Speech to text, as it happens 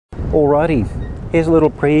Alrighty, here's a little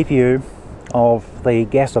preview of the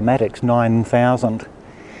O Matix 9000.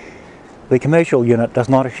 The commercial unit does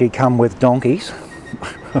not actually come with donkeys.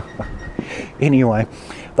 Anyway,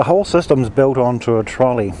 the whole system's built onto a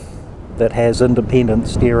trolley that has independent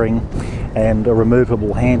steering and a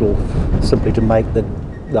removable handle, simply to make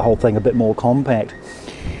the whole thing a bit more compact.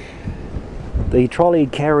 The trolley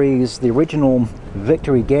carries the original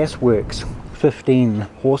Victory Gasworks 15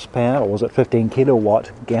 horsepower, or was it 15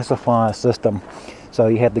 kilowatt gasifier system. So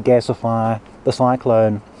you have the gasifier, the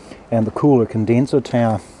cyclone and the cooler condenser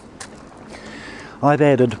tower. I've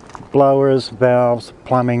added blowers, valves,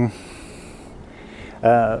 plumbing,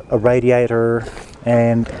 a radiator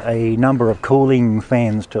and a number of cooling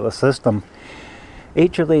fans to the system.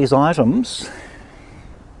 Each of these items,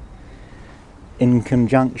 in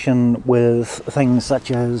conjunction with things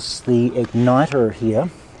such as the igniter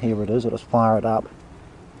here it is, let us fire it up.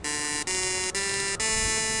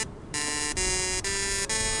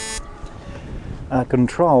 Are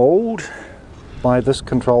controlled by this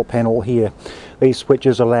control panel here. These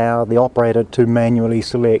switches allow the operator to manually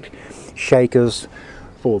select shakers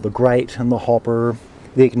for the grate and the hopper,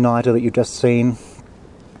 the igniter that you've just seen,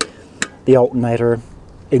 the alternator,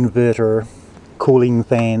 inverter, cooling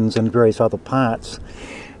fans and various other parts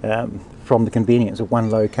from the convenience of one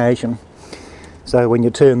location. So when you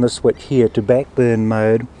turn this switch here to backburn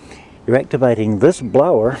mode, you're activating this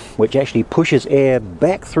blower, which actually pushes air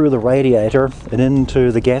back through the radiator and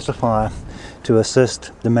into the gasifier to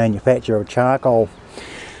assist the manufacture of charcoal.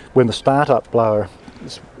 When the startup blower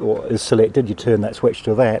is selected, you turn that switch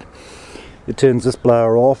to that. It turns this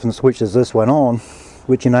blower off and switches this one on,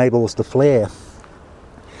 which enables the flare.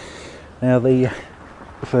 Now,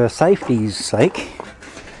 for safety's sake,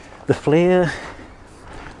 the flare,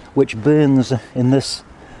 which burns in this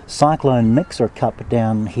cyclone mixer cup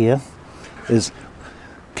down here, is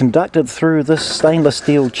conducted through this stainless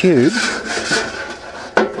steel tube.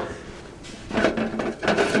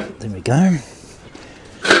 There we go.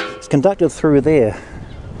 It's conducted through there,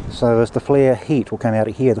 so as the flare heat will come out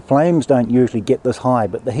of here. The flames don't usually get this high,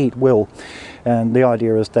 but the heat will. And the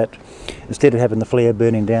idea is that instead of having the flare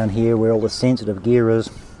burning down here where all the sensitive gear is,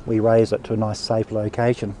 we raise it to a nice safe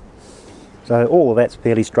location. So all of that's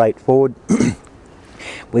fairly straightforward.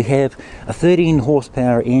 We have a 13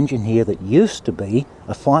 horsepower engine here that used to be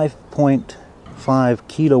a 5.5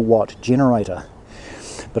 kilowatt generator.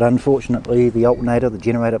 But unfortunately the alternator, the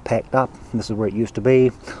generator, packed up. This is where it used to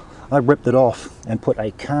be. I ripped it off and put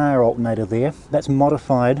a car alternator there. That's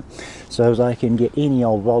modified so as I can get any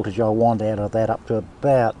old voltage I want out of that, up to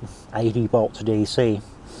about 80 volts DC.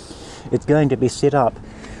 It's going to be set up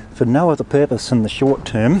for no other purpose in the short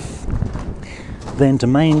term than to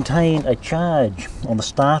maintain a charge on the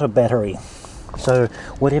starter battery. So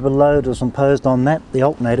whatever load is imposed on that, the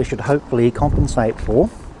alternator should hopefully compensate for.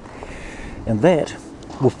 And that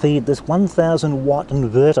will feed this 1000 watt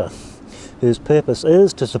inverter, whose purpose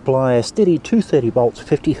is to supply a steady 230 volts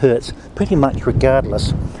 50 hertz pretty much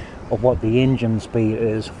regardless of what the engine speed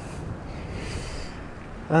is.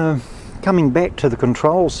 Coming back to the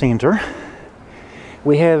control center,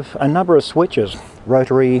 we have a number of switches,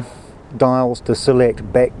 rotary dials to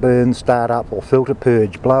select backburn, startup or filter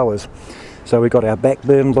purge blowers. So we've got our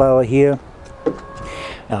backburn blower here,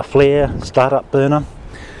 our flare startup burner,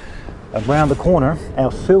 and around the corner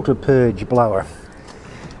our filter purge blower.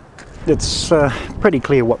 It's pretty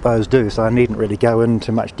clear what those do, so I needn't really go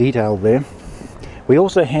into much detail there. We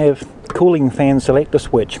also have cooling fan selector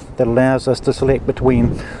switch that allows us to select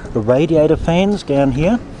between the radiator fans down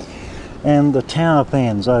here and the tower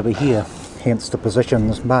fans over here, hence the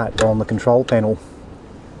positions marked on the control panel.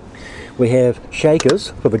 We have shakers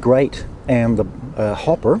for the grate and the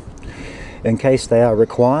hopper in case they are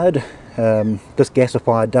required. This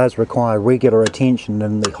gasifier does require regular attention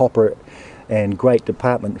in the hopper and grate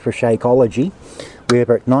department for shakeology. We have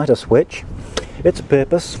our igniter switch. Its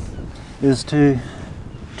purpose is to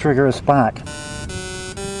trigger a spark.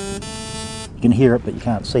 You can hear it but you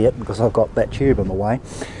can't see it because I've got that tube in the way.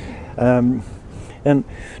 And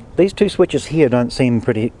these two switches here don't seem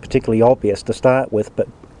particularly obvious to start with, but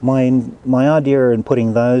my idea in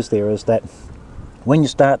putting those there is that when you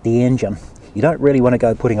start the engine, you don't really want to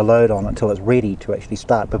go putting a load on it until it's ready to actually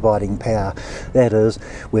start providing power. That is,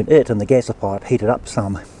 when it and the gasifier have heated up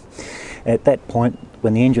some. At that point,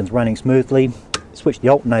 when the engine's running smoothly, switch the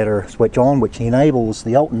alternator switch on, which enables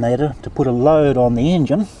the alternator to put a load on the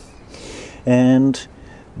engine and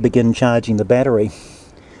begin charging the battery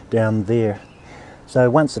down there. So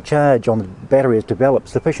once the charge on the battery is developed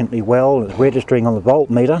sufficiently well and it's registering on the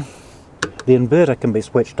voltmeter, the inverter can be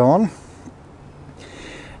switched on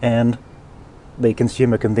and the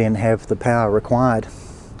consumer can then have the power required.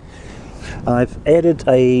 I've added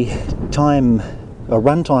a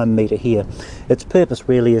runtime meter here. Its purpose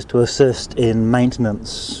really is to assist in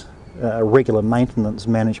maintenance, regular maintenance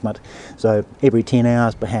management. So every 10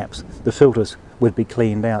 hours perhaps the filters would be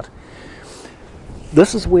cleaned out.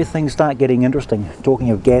 This is where things start getting interesting, talking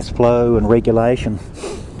of gas flow and regulation.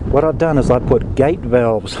 What I've done is I put gate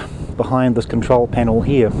valves behind this control panel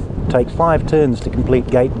here. It takes 5 turns to complete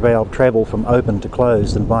gate valve travel from open to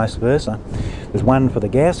closed and vice versa. There's one for the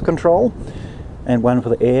gas control and one for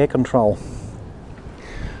the air control.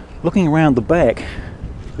 Looking around the back,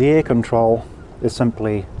 the air control is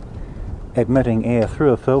simply admitting air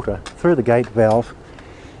through a filter, through the gate valve,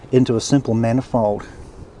 into a simple manifold.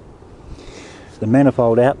 The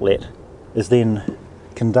manifold outlet is then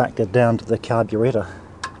conducted down to the carburetor.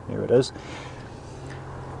 There it is.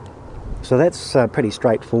 So that's pretty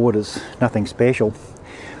straightforward, it's nothing special.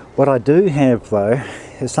 What I do have though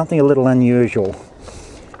is something a little unusual.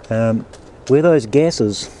 Where those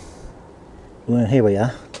gases, well, here we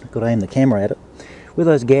are, I've got to aim the camera at it. Where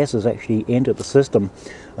those gases actually enter the system,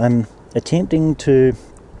 I'm attempting to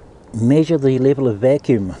measure the level of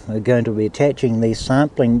vacuum. We're going to be attaching these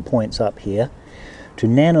sampling points up here to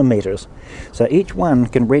nanometers. So each one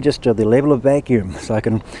can register the level of vacuum. So I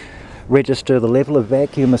can register the level of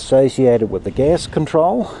vacuum associated with the gas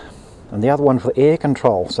control and the other one for air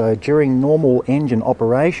control. So during normal engine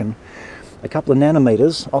operation, a couple of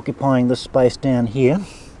nanometers occupying this space down here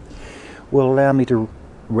will allow me to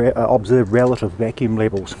observe relative vacuum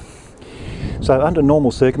levels. So under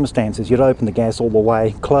normal circumstances, you'd open the gas all the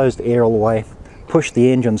way, close the air all the way, push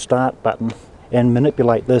the engine start button and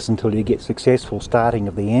manipulate this until you get successful starting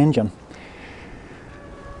of the engine.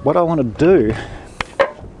 What I want to do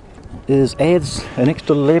is add an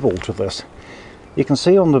extra level to this. You can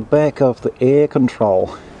see on the back of the air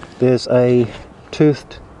control there's a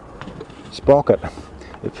toothed sprocket.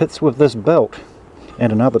 It fits with this belt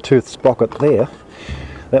and another toothed sprocket there.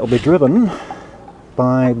 That will be driven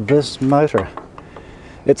by this motor.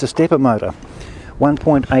 It's a stepper motor,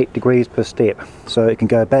 1.8 degrees per step, so it can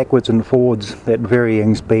go backwards and forwards at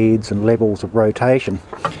varying speeds and levels of rotation.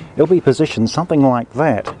 It'll be positioned something like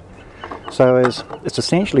that, so as it's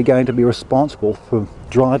essentially going to be responsible for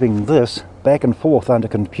driving this back and forth under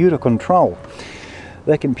computer control.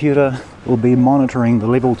 The computer will be monitoring the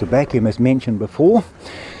levels of vacuum as mentioned before,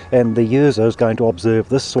 and the user is going to observe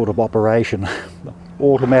this sort of operation.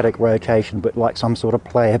 Automatic rotation, but like some sort of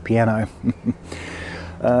player piano.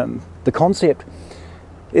 The concept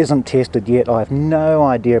isn't tested yet. I have no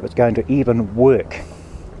idea if it's going to even work,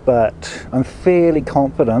 but I'm fairly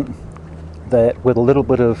confident that with a little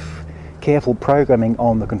bit of careful programming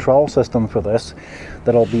on the control system for this,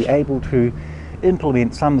 that I'll be able to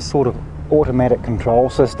implement some sort of automatic control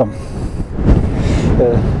system.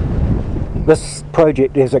 This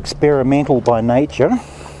project is experimental by nature.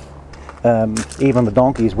 Even the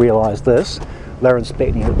donkeys realise this. They're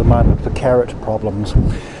inspecting it at the moment for carrot problems.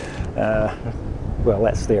 Well,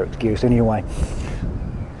 that's their excuse anyway.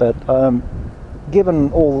 But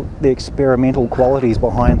given all the experimental qualities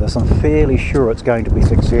behind this, I'm fairly sure it's going to be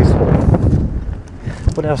successful.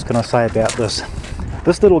 What else can I say about this?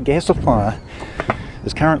 This little gasifier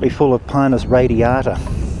is currently full of Pinus radiata.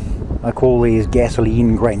 I call these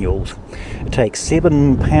gasoline granules. It takes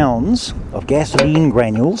 7 pounds of gasoline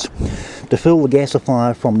granules to fill the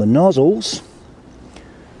gasifier from the nozzles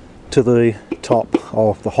to the top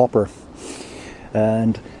of the hopper.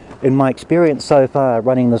 And in my experience so far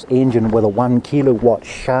running this engine with a 1 kilowatt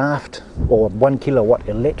shaft or 1 kilowatt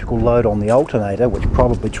electrical load on the alternator, which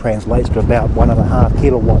probably translates to about 1.5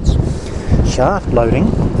 kilowatts shaft loading,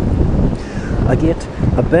 I get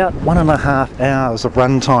about 1.5 hours of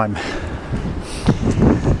runtime.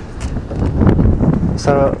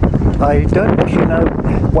 So I don't actually know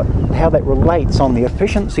how that relates on the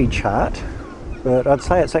efficiency chart, but I'd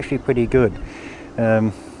say it's actually pretty good.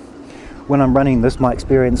 When I'm running this, my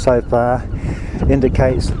experience so far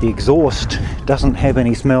indicates that the exhaust doesn't have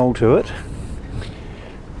any smell to it.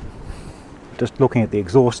 Just looking at the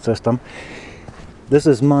exhaust system, this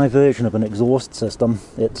is my version of an exhaust system.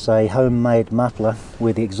 It's a homemade muffler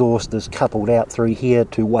where the exhaust is coupled out through here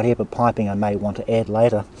to whatever piping I may want to add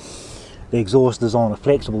later. The exhaust is on a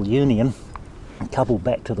flexible union and coupled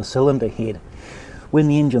back to the cylinder head. When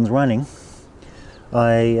the engine's running,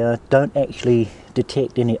 I don't actually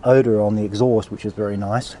detect any odour on the exhaust, which is very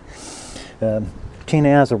nice. 10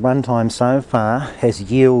 hours of runtime so far has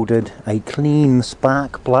yielded a clean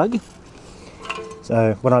spark plug.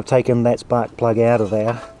 So when I've taken that spark plug out of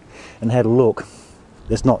there and had a look,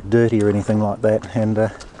 it's not dirty or anything like that,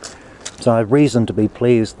 and so I have reason to be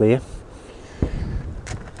pleased there.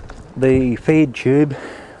 The feed tube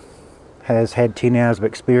has had 10 hours of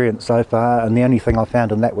experience so far, and the only thing I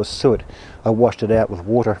found in that was soot. I washed it out with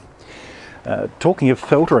water. Talking of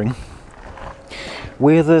filtering,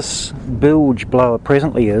 where this bilge blower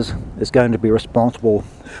presently is going to be responsible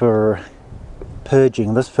for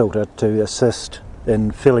purging this filter to assist in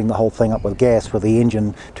filling the whole thing up with gas for the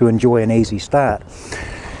engine to enjoy an easy start.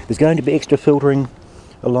 There's going to be extra filtering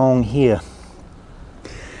along here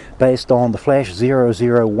based on the Flash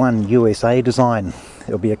 001 USA design.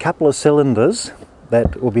 There'll be a couple of cylinders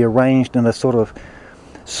that will be arranged in a sort of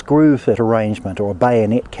screw fit arrangement or a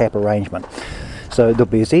bayonet cap arrangement. So they'll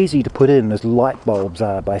be as easy to put in as light bulbs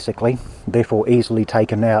are, basically, therefore easily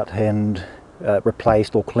taken out and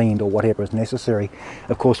replaced or cleaned or whatever is necessary.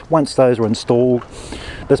 Of course, once those are installed,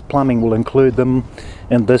 this plumbing will include them,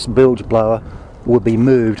 and this bilge blower will be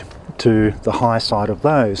moved to the high side of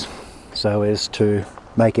those so as to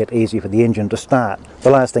make it easy for the engine to start. The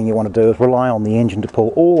last thing you want to do is rely on the engine to pull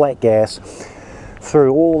all that gas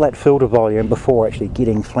through all that filter volume before actually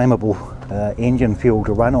getting flammable engine fuel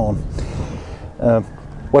to run on.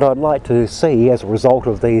 What I'd like to see as a result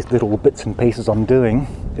of these little bits and pieces I'm doing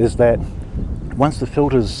is that once the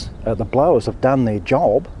filters, the blowers have done their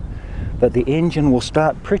job, that the engine will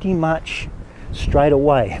start pretty much straight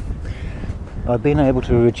away. I've been able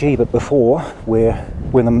to achieve it before where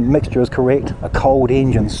when the mixture is correct, a cold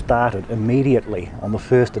engine started immediately on the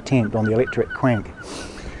first attempt on the electric crank.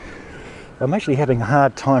 I'm actually having a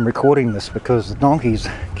hard time recording this because the donkeys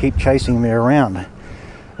keep chasing me around.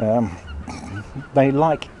 They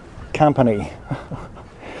like company,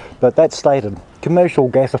 but that's stated. Commercial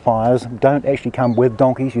gasifiers don't actually come with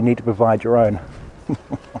donkeys, you need to provide your own.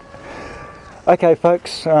 Okay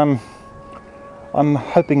folks, I'm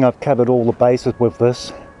hoping I've covered all the bases with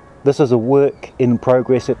this. This is a work in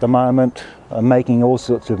progress at the moment. I'm making all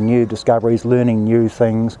sorts of new discoveries, learning new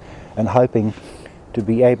things, and hoping to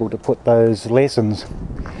be able to put those lessons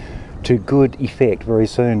to good effect very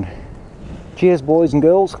soon. Cheers boys and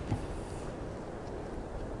girls.